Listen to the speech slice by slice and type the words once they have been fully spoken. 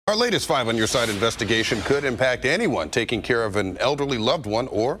Our latest 5 on Your Side investigation could impact anyone taking care of an elderly loved one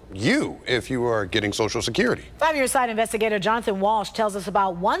or you if you are getting Social Security. 5 on Your Side investigator Jonathan Walsh tells us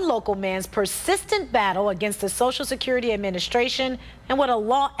about one local man's persistent battle against the Social Security Administration and what a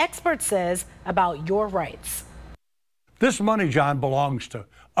law expert says about your rights. This money, John, belongs to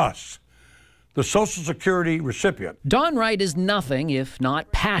us, the Social Security recipient. Don Wright is nothing if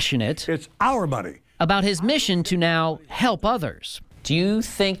not passionate. It's our money. About his mission to now help others. Do you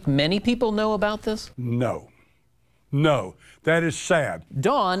think many people know about this? No. No. That is sad.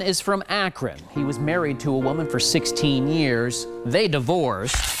 Don is from Akron. He was married to a woman for 16 years. They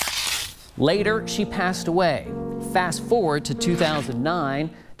divorced. Later, she passed away. Fast forward to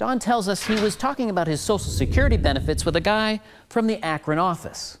 2009, Don tells us he was talking about his Social Security benefits with a guy from the Akron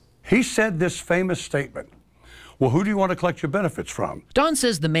office. He said this famous statement. Well, who do you want to collect your benefits from? Don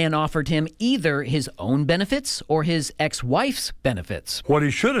says the man offered him either his own benefits or his ex-wife's benefits. What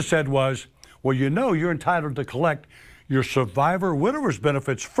he should have said was, well, you know you're entitled to collect your survivor widower's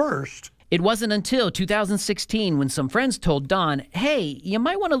benefits first. It wasn't until 2016 when some friends told Don, hey, you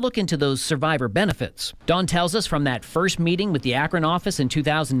might want to look into those survivor benefits. Don tells us from that first meeting with the Akron office in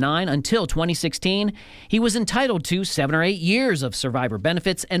 2009 until 2016, he was entitled to 7 or 8 years of survivor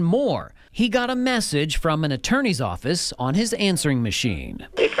benefits and more. He got a message from an attorney's office on his answering machine.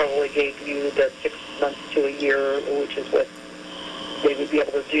 They probably gave you the 6 months to a year, which is what they would be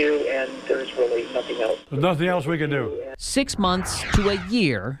able to do, and there's really nothing else. There's nothing else we can do. 6 months to a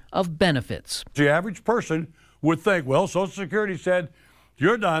year of benefits. The average person would think, well, Social Security said,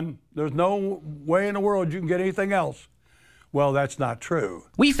 you're done. There's no way in the world you can get anything else. Well, that's not true.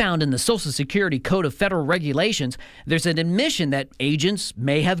 We found in the Social Security Code of Federal Regulations, there's an admission that agents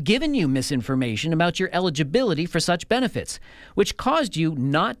may have given you misinformation about your eligibility for such benefits, which caused you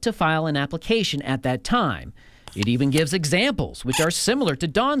not to file an application at that time. It even gives examples, which are similar to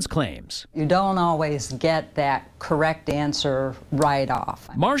Don's claims. You don't always get that correct answer right off.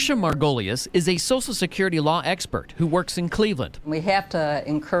 Marcia Margolius is a Social Security law expert who works in Cleveland. We have to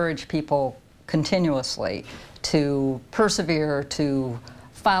encourage people continuously to persevere, to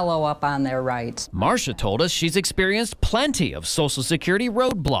follow up on their rights. Marcia told us she's experienced plenty of Social Security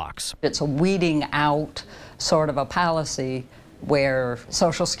roadblocks. It's a weeding out sort of a policy where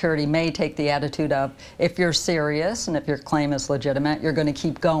Social Security may take the attitude of, if you're serious and if your claim is legitimate, you're going to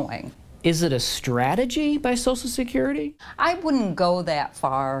keep going. Is it a strategy by Social Security? I wouldn't go that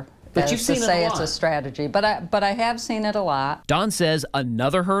far but you've seen to it say a it's lot. a strategy, but I have seen it a lot. Don says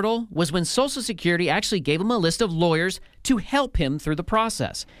another hurdle was when Social Security actually gave him a list of lawyers to help him through the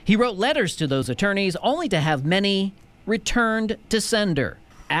process. He wrote letters to those attorneys only to have many returned to sender.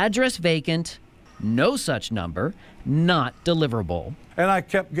 Address vacant, no such number, not deliverable. And I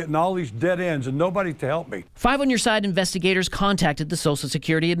kept getting all these dead ends and nobody to help me. 5 on Your Side investigators contacted the Social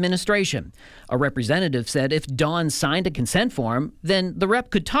Security Administration. A representative said if Don signed a consent form, then the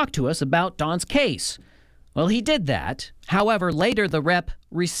rep could talk to us about Don's case. Well, he did that. However, later the rep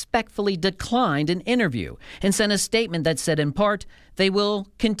respectfully declined an interview and sent a statement that said in part, they will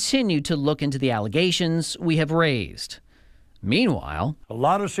continue to look into the allegations we have raised. Meanwhile, a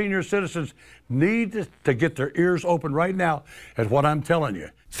lot of senior citizens need to get their ears open right now at what I'm telling you.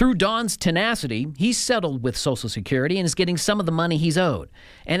 Through Don's tenacity, he's settled with Social Security and is getting some of the money he's owed.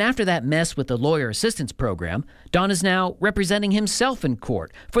 And after that mess with the lawyer assistance program, Don is now representing himself in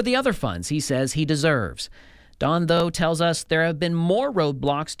court for the other funds he says he deserves. Don, though, tells us there have been more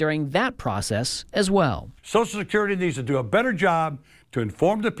roadblocks during that process as well. Social Security needs to do a better job to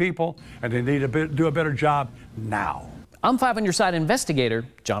inform the people, and they need to do a better job now. I'm 5 on Your Side investigator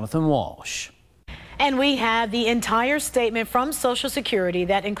Jonathan Walsh. And we have the entire statement from Social Security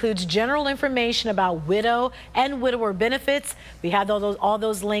that includes general information about widow and widower benefits. We have all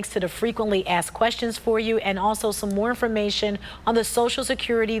those links to the frequently asked questions for you, and also some more information on the Social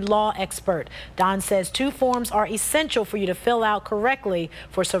Security law expert. Don says 2 forms are essential for you to fill out correctly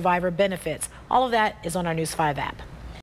for survivor benefits. All of that is on our News 5 app.